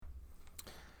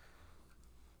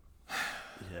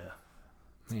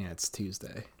Yeah, it's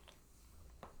Tuesday.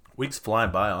 Week's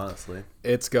flying by, honestly.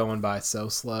 It's going by so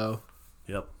slow.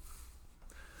 Yep.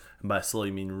 And by slow,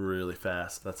 you mean really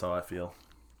fast. That's how I feel.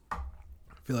 I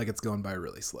feel like it's going by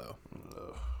really slow.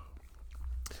 Ugh.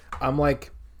 I'm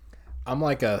like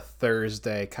a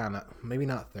Thursday kind of, maybe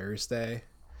not Thursday.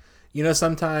 You know,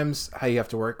 sometimes how you have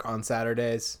to work on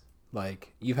Saturdays.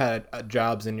 Like you've had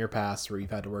jobs in your past where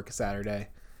you've had to work a Saturday,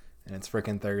 and it's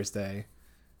freaking Thursday,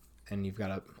 and you've got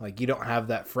to you don't have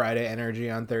that Friday energy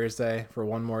on Thursday for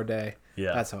one more day.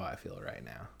 Yeah. That's how I feel right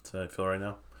now. That's how I feel right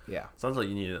now. Yeah. Sounds like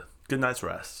you need a good night's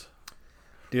rest.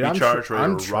 Dude, I'm Recharge, ready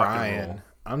I'm to rock and roll. trying.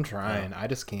 I'm trying. I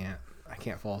just can't. I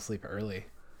can't fall asleep early.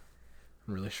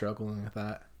 I'm really struggling with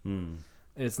that. And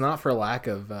it's not for lack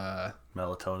of.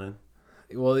 Melatonin.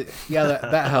 Well, yeah,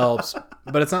 that helps,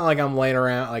 but it's not like I'm laying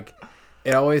around. Like,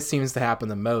 it always seems to happen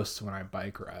the most when I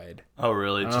bike ride. Oh,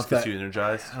 really? It just gets you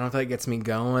energized? I don't know if that gets me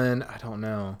going. I don't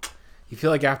know. You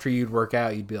feel like after you'd work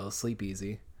out, you'd be able to sleep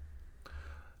easy.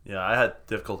 Yeah, I had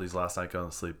difficulties last night going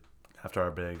to sleep after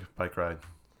our big bike ride.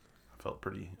 I felt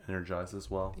pretty energized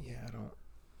as well. Yeah, I don't.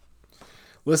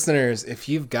 Listeners, if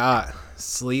you've got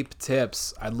sleep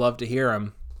tips, I'd love to hear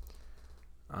them.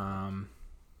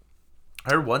 I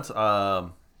heard once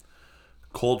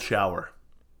cold shower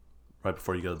right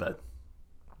before you go to bed.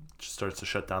 Just starts to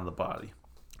shut down the body.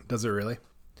 Does it really?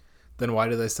 Then why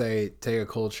do they say take a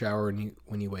cold shower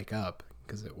when you wake up?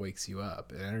 Because it wakes you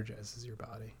up. It energizes your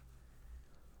body.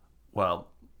 Well,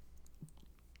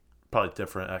 probably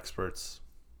different experts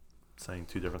saying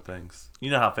two different things.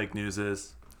 You know how fake news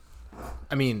is.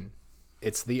 I mean,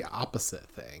 it's the opposite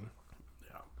thing.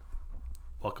 Yeah.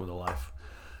 Welcome to life.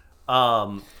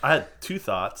 I had two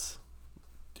thoughts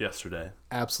yesterday.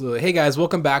 Absolutely. Hey guys,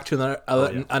 welcome back to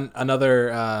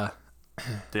another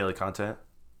Daily content.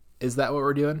 Is that what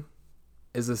we're doing?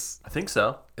 Is this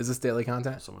daily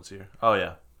content? Someone's here. Oh,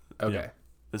 yeah. Okay. Yeah.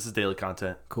 This is daily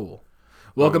content. Cool.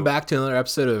 Welcome back to another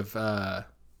episode of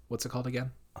what's it called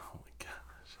again? Oh my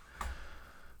gosh.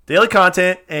 Daily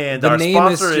content, and our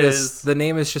sponsor is the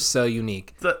name is just so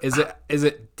unique. Is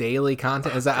it daily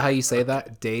content? Is that how you say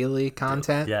that? Daily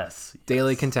content? Yes.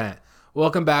 Daily content.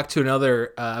 Welcome back to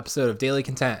another episode of Daily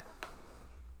Content.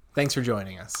 Thanks for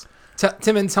joining us.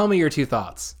 Timon, tell me your two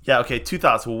thoughts. Yeah, okay, two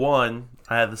thoughts. One,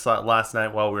 I had this thought last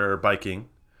night while we were biking.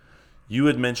 You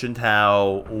had mentioned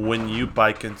how when you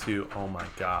bike into... Oh my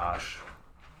gosh.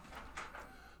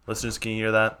 Listeners, can you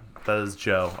hear that? That is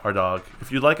Joe, our dog.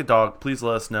 If you'd like a dog, please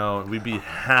let us know. We'd be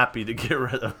happy to get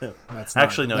rid of him. That's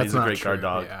he's a great guard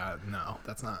dog. Yeah, no,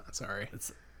 that's not. Sorry.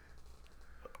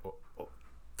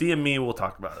 DM me, we'll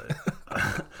talk about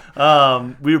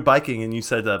it. We were biking, and you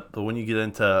said that when you get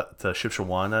into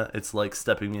Shipshawana, it's like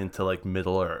stepping into like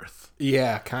Middle Earth.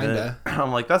 Yeah, kinda. And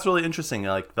I'm like, that's really interesting.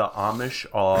 Like the Amish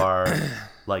are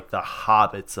like the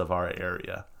hobbits of our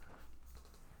area.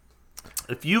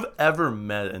 If you've ever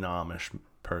met an Amish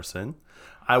person,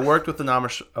 I worked with an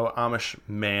Amish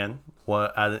man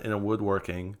in a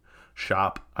woodworking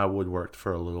shop. I woodworked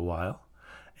for a little while.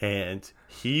 And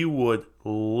he would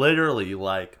literally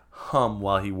like hum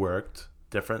while he worked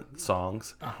different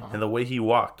songs. Uh-huh. And the way he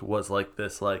walked was like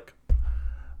this like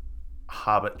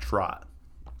hobbit trot.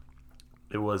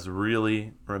 It was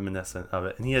really reminiscent of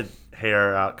it. And he had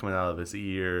hair coming out of his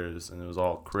ears, and it was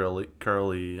all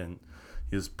curly, and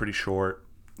he was pretty short.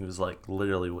 It was like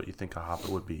literally what you think a hobbit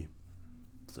would be.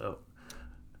 So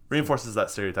reinforces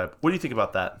that stereotype. What do you think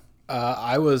about that?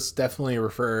 I was definitely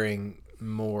referring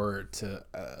more to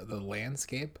the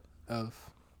landscape of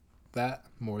that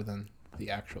more than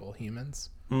the actual humans.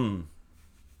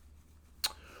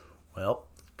 Well,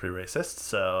 pretty racist.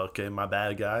 So, okay, my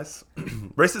bad, guys.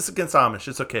 Racist against Amish.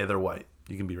 It's okay. They're white.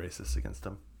 You can be racist against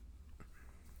them.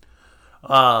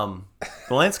 The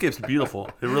landscape's beautiful.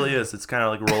 It really is. It's kind of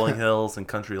like rolling hills and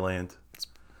country land.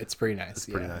 It's pretty nice. It's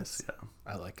pretty nice. Yeah.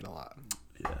 I like it a lot.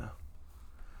 Yeah.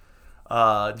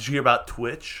 Did you hear about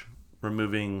Twitch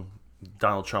removing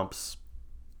Donald Trump's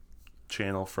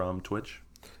channel from Twitch?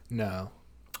 No.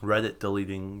 Reddit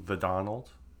deleting the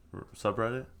Donald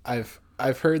subreddit?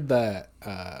 I've heard that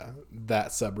that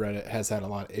subreddit has had a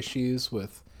lot of issues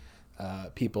with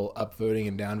people upvoting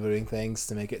and downvoting things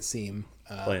to make it seem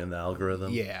playing the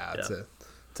algorithm. Yeah.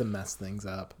 To mess things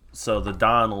up. So the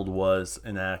Donald was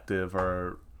inactive,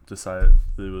 or decided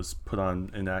it was put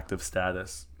on inactive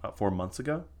status about 4 months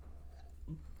ago.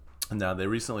 And now they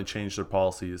recently changed their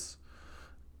policies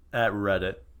at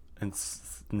Reddit and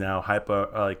now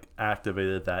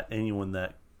activated that anyone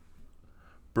that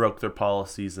broke their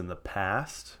policies in the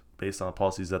past based on the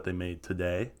policies that they made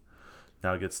today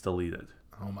now gets deleted.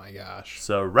 Oh my gosh.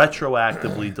 So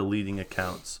retroactively deleting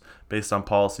accounts based on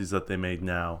policies that they made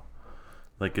now.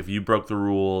 Like if you broke the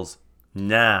rules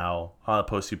now on a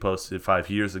post you posted 5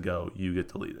 years ago, you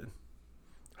get deleted.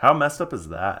 How messed up is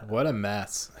that? What a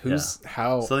mess.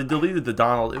 How? So they deleted the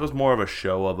Donald. It was more of a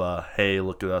show of a, hey,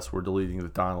 look at us, we're deleting the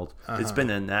Donald. It's been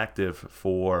inactive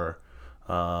for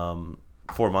 4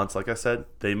 months, like I said.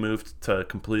 They moved to a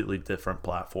completely different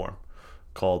platform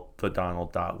called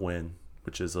thedonald.win,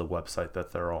 which is a website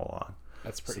that they're all on.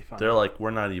 That's pretty fun. They're like,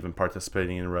 we're not even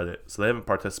participating in Reddit. So they haven't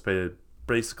participated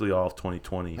basically all of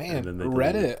 2020. Man, and then they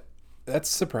Reddit, that's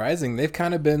surprising. They've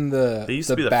kind of been the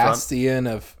bastion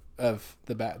of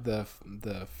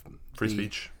the free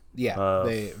speech. Yeah,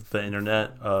 the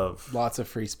internet of lots of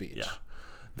free speech. Yeah,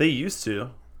 they used to.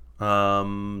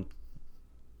 Right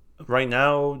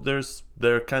now,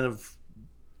 they're kind of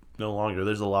no longer.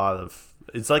 There's a lot of.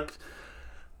 It's like,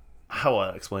 how do I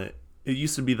explain it? It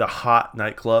used to be the hot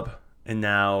nightclub, and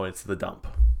now it's the dump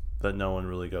that no one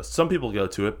really goes. Some people go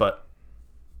to it, but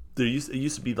it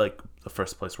used to be like the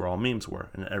first place where all memes were,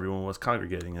 and everyone was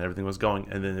congregating, and everything was going,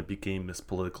 and then it became this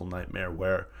political nightmare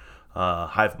where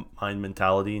hive mind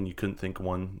mentality, and you couldn't think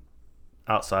one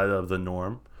outside of the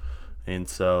norm, and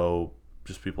so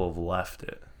just people have left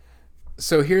it.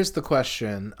 So here's the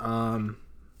question. I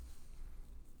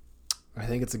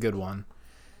think it's a good one.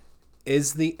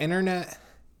 Is the internet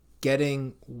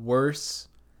getting worse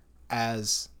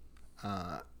as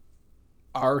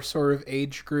our sort of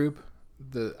age group?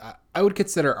 I would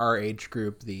consider our age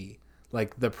group the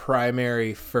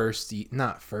primary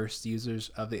not first users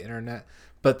of the internet,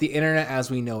 but the internet as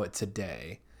we know it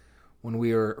today. When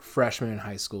we were freshmen in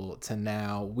high school to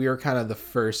now, we are kind of the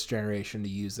first generation to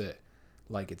use it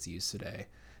like it's used today.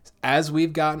 As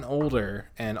we've gotten older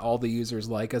and all the users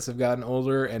like us have gotten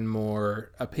older and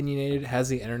more opinionated, has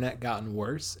the internet gotten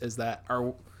worse? Is that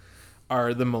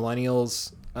are the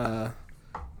millennials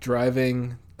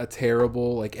driving a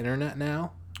terrible internet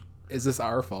now? Is this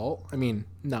our fault? I mean,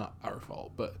 not our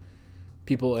fault, but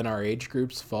people in our age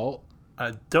group's fault.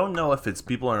 I don't know if it's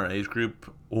people in our age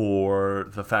group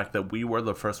or the fact that we were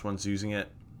the first ones using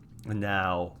it.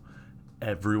 Now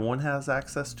everyone has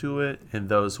access to it, and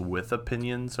those with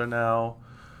opinions are now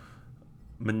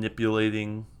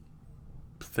manipulating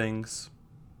things.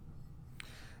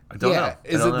 I don't know.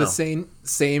 Is it the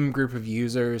same group of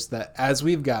users that as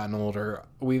we've gotten older,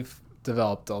 we've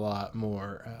developed a lot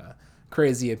more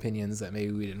crazy opinions that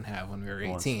maybe we didn't have when we were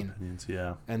 18. Opinions,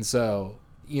 yeah. And so,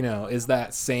 is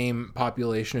that same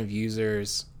population of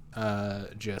users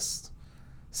just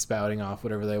spouting off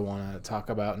whatever they want to talk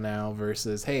about now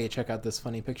versus, hey, check out this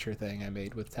funny picture thing I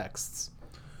made with texts?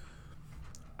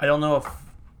 I don't know if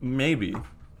maybe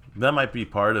that might be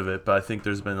part of it, but I think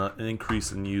there's been an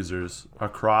increase in users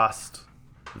across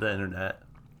the internet,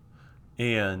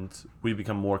 and we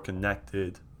become more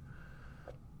connected.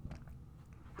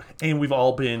 And we've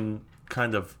all been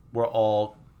we're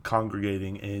all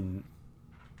congregating in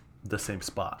the same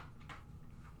spot.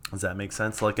 Does that make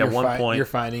sense? Like at one point, you're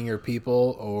finding your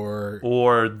people,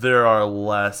 or there are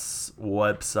less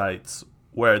websites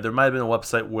where there might have been a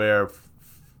website where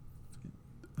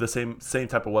the same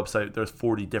type of website, there's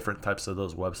 40 different types of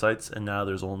those websites, and now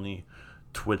there's only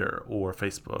Twitter or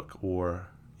Facebook or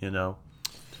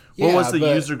what was the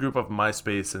user group of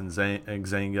MySpace and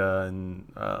Xanga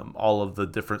and all of the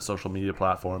different social media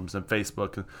platforms and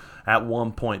Facebook? At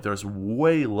one point, there's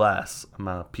way less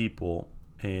amount of people,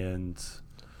 and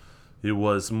it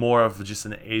was more of just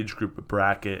an age group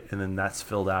bracket, and then that's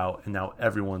filled out, and now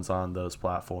everyone's on those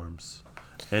platforms.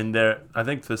 And I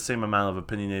think the same amount of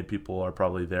opinionated people are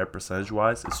probably there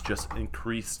percentage-wise. It's just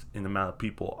increased in the amount of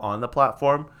people on the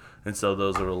platform, and so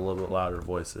those are a little bit louder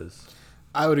voices.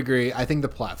 I would agree. I think the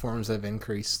platforms have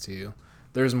increased too.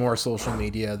 There's more social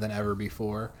media than ever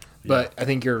before, but I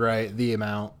think you're right. The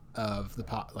amount of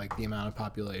the amount of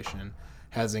population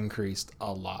has increased a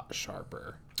lot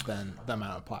sharper than the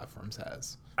amount of platforms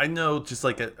has. I know, just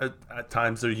like at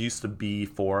times there used to be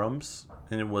forums,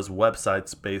 and it was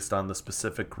websites based on the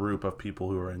specific group of people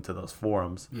who were into those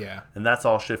forums. Yeah, and that's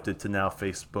all shifted to now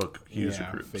Facebook user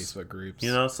groups. Facebook groups.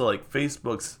 So like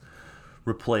Facebook's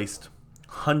replaced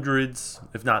hundreds,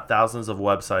 if not thousands, of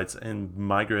websites and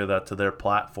migrated that to their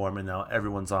platform, and now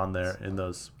everyone's on there in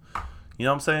those. You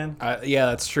know what I'm saying? Yeah,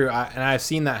 that's true. And I've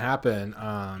seen that happen.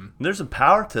 There's a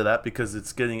power to that because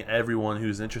it's getting everyone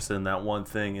who's interested in that one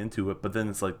thing into it. But then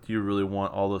it's like, do you really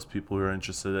want all those people who are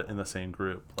interested in the same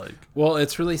group? Well,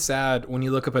 it's really sad when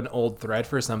you look up an old thread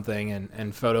for something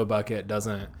and PhotoBucket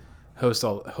doesn't host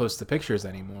the pictures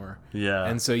anymore. Yeah.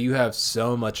 And so you have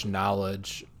so much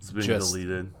knowledge it's being just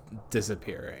deleted,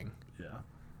 disappearing.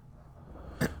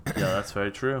 Yeah. Yeah, that's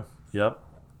very true. Yep.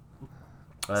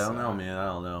 I don't know, man. I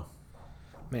don't know.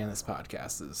 Man, this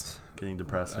podcast is getting A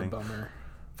depressing. bummer.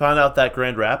 Found out that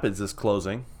Grand Rapids is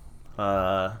closing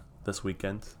this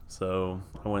weekend, so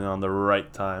I went on the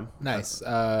right time. Nice.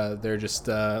 They're just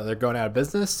they're going out of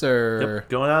business, or Yep,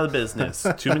 going out of business.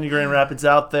 Too many Grand Rapids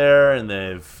out there, and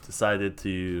they've decided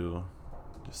to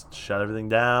just shut everything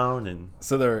down and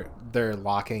so they're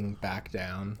locking back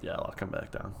down. lock them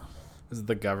back down. This is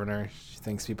the governor. She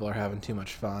thinks people are having too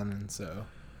much fun, and so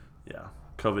Yeah,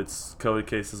 COVID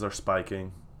cases are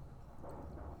spiking,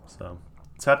 so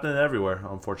it's happening everywhere.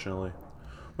 Unfortunately,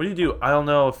 what do you do? I don't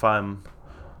know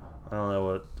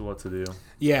what to do.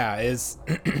 yeah. Is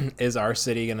is our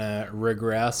city gonna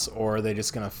regress, or are they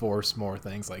just gonna force more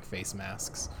things like face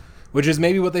masks, which is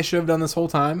maybe what they should have done this whole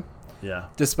time? Yeah,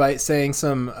 Despite saying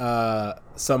some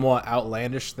somewhat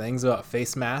outlandish things about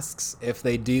face masks, if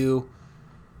they do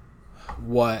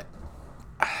what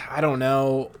I don't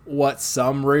know what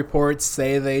some reports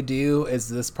say they do, is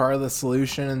this part of the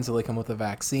solution until they come with a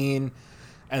vaccine?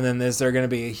 And then is there going to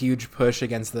be a huge push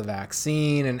against the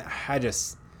vaccine? And I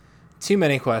just, too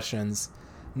many questions,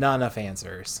 not enough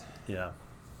answers. yeah.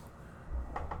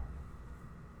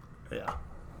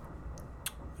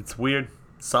 It's weird.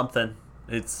 Something.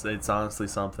 It's honestly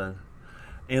something.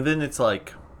 And then it's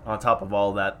like, on top of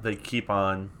all that, they keep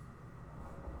on.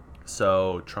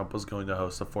 So Trump was going to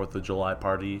host a 4th of July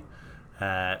party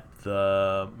at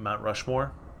the Mount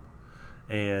Rushmore.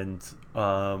 And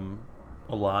a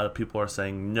lot of people are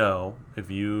saying, no, if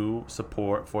you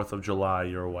support 4th of July,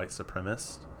 you're a white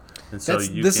supremacist. And so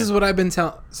This is what I've been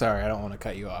telling. Sorry, I don't want to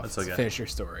cut you off. That's okay. Finish your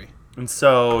story. And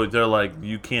so they're like,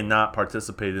 you cannot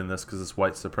participate in this because it's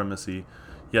white supremacy.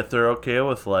 Yet they're okay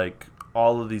with like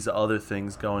all of these other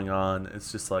things going on.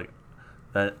 It's just like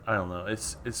that. I don't know.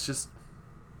 It's just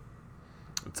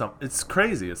it's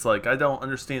crazy. It's like I don't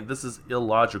understand. This is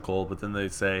illogical. But then they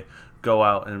say go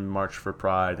out and march for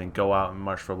Pride and go out and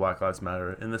march for Black Lives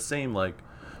Matter in the same like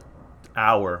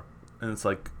hour. And it's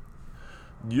like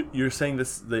you're saying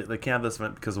this they can't have this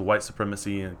event because of white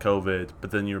supremacy and COVID.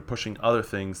 But then you're pushing other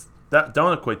things that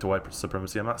don't equate to white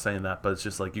supremacy. I'm not saying that, but it's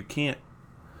just like you can't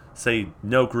say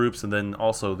no groups and then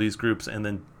also these groups, and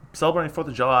then celebrating 4th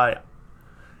of July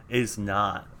is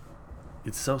not.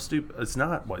 It's so stupid. It's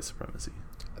not white supremacy.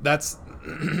 That's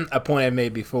a point I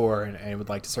made before, and would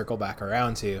like to circle back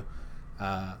around to.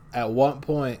 At what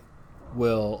point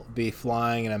will be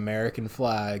flying an American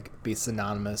flag be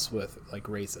synonymous with like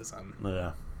racism?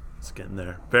 Yeah, it's getting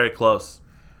there. Very close.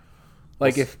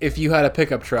 Like if you had a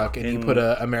pickup truck and you put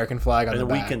an American flag on the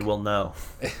back, weekend we'll know.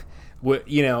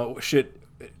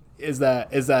 Is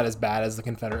that as bad as the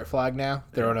Confederate flag now?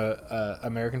 Throwing a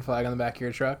American flag on the back of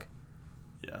your truck?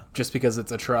 Yeah. Just because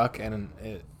it's a truck and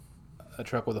a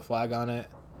truck with a flag on it,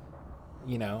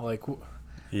 like,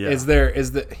 Yeah.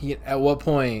 At what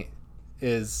point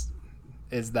is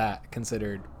that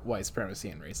considered white supremacy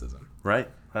and racism? Right.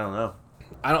 I don't know.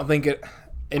 I don't think it.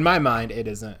 In my mind, it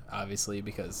isn't, obviously,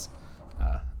 because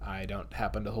I don't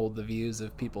happen to hold the views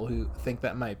of people who think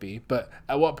that might be. But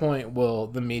at what point will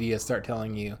the media start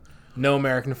telling you no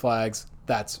American flags?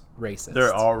 That's racist.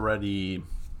 They're already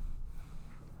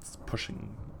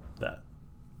pushing that.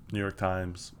 New York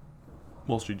Times,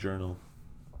 Wall Street Journal,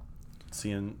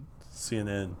 CNN,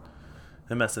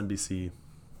 MSNBC.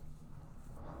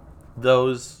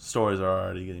 Those stories are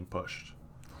already getting pushed.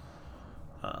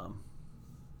 So.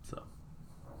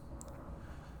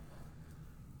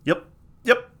 Yep.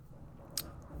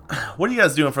 What are you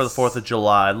guys doing for the 4th of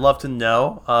July? I'd love to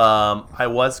know. I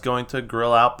was going to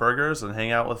grill out burgers and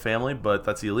hang out with family, but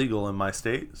that's illegal in my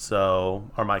state, or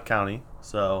my county.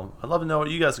 So I'd love to know what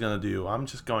you guys are going to do. I'm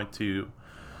just going to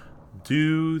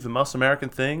do the most American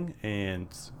thing and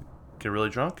get really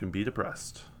drunk and be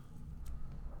depressed.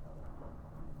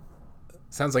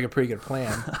 Sounds like a pretty good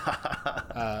plan.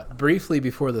 Briefly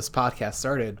before this podcast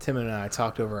started, Tim and I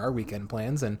talked over our weekend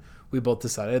plans, and we both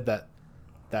decided that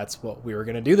that's what we were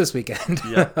going to do this weekend.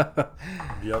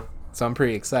 Yep. So I'm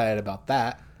pretty excited about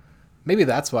that. Maybe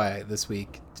that's why this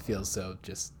week feels so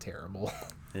just terrible.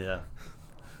 Yeah.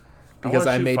 Because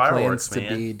I made plans to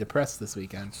man. be depressed this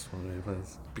weekend.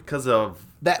 Because of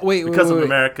That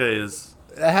America is.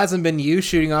 That hasn't been you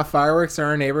shooting off fireworks in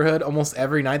our neighborhood almost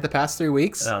every night the past 3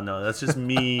 weeks? Oh no, that's just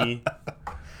me.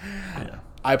 Yeah.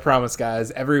 I promise,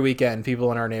 guys. Every weekend, people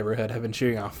in our neighborhood have been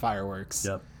shooting off fireworks.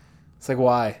 Yep. It's like,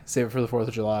 why? Save it for the 4th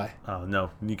of July. Oh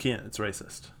no, you can't. It's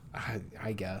racist.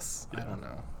 I guess. Yeah. I don't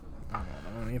know.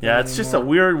 Yeah, it's just a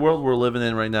weird world we're living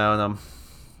in right now, and I'm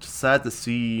just sad to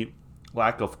see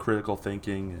lack of critical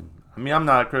thinking. And I mean, I'm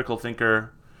not a critical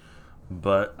thinker,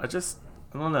 but I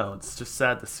don't know. It's just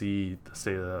sad to see the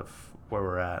state of where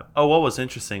we're at. Oh, what was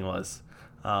interesting was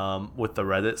with the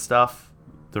Reddit stuff.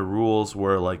 the rules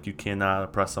were like you cannot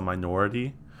oppress a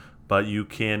minority, but you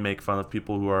can make fun of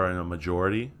people who are in a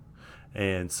majority.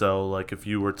 And so, like, if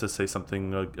you were to say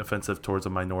something offensive towards a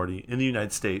minority in the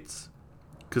United States,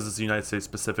 because it's United States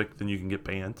specific, then you can get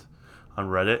banned on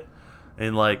Reddit.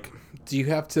 And like, Do you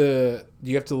have to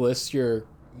list your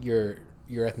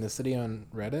ethnicity on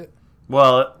Reddit?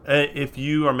 well, if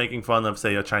you are making fun of,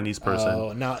 say, a Chinese person,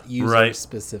 Oh, not user right?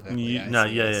 specifically.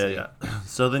 Yeah.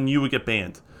 So then you would get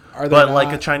banned. Are there But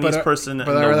like a Chinese person in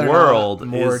the there world not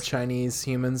more is Chinese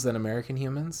humans than American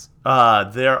humans?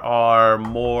 there are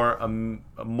more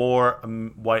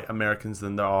white Americans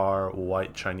than there are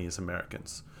white Chinese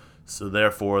Americans. So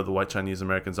therefore, the white Chinese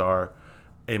Americans are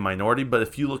a minority. But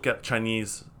if you look at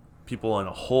Chinese people in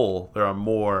a whole, there are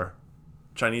more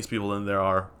Chinese people than there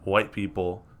are white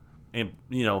people, and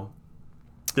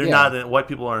they're Yeah. not. White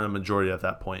people aren't a majority at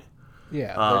that point.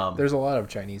 Yeah, there's a lot of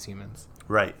Chinese humans.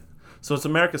 Right. So it's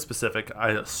America specific, I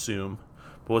assume.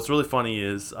 But what's really funny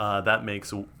is that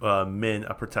makes men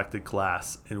a protected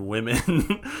class, and women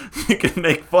you can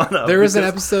make fun of. There was an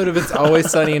episode of It's Always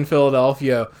Sunny in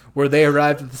Philadelphia where they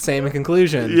arrived at the same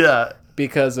conclusion. Yeah.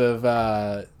 Because of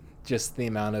just the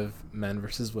amount of men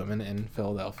versus women in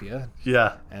Philadelphia.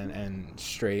 Yeah. And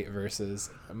straight versus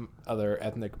other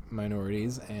ethnic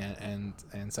minorities and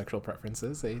sexual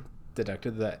preferences. They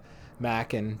deducted that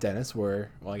Mac and Dennis were,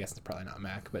 well, I guess it's probably not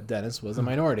Mac, but Dennis was a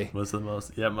minority. Was the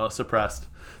most suppressed.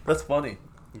 That's funny.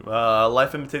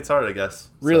 Life imitates art, I guess.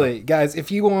 Really, guys, if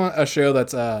you want a show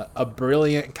that's a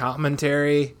brilliant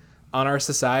commentary on our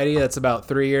society that's about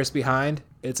 3 years behind,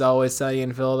 It's Always Sunny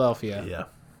in Philadelphia. Yeah.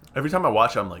 Every time I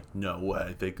watch it, I'm like, no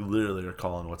way. They literally are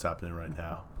calling what's happening right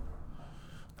now.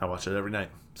 I watch it every night.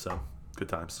 So, good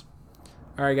times.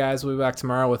 All right, guys, we'll be back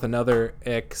tomorrow with another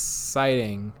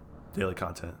exciting... Daily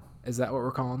content. Is that what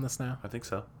we're calling this now? I think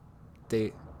so.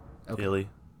 Okay. Daily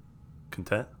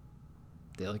content.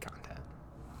 Daily content.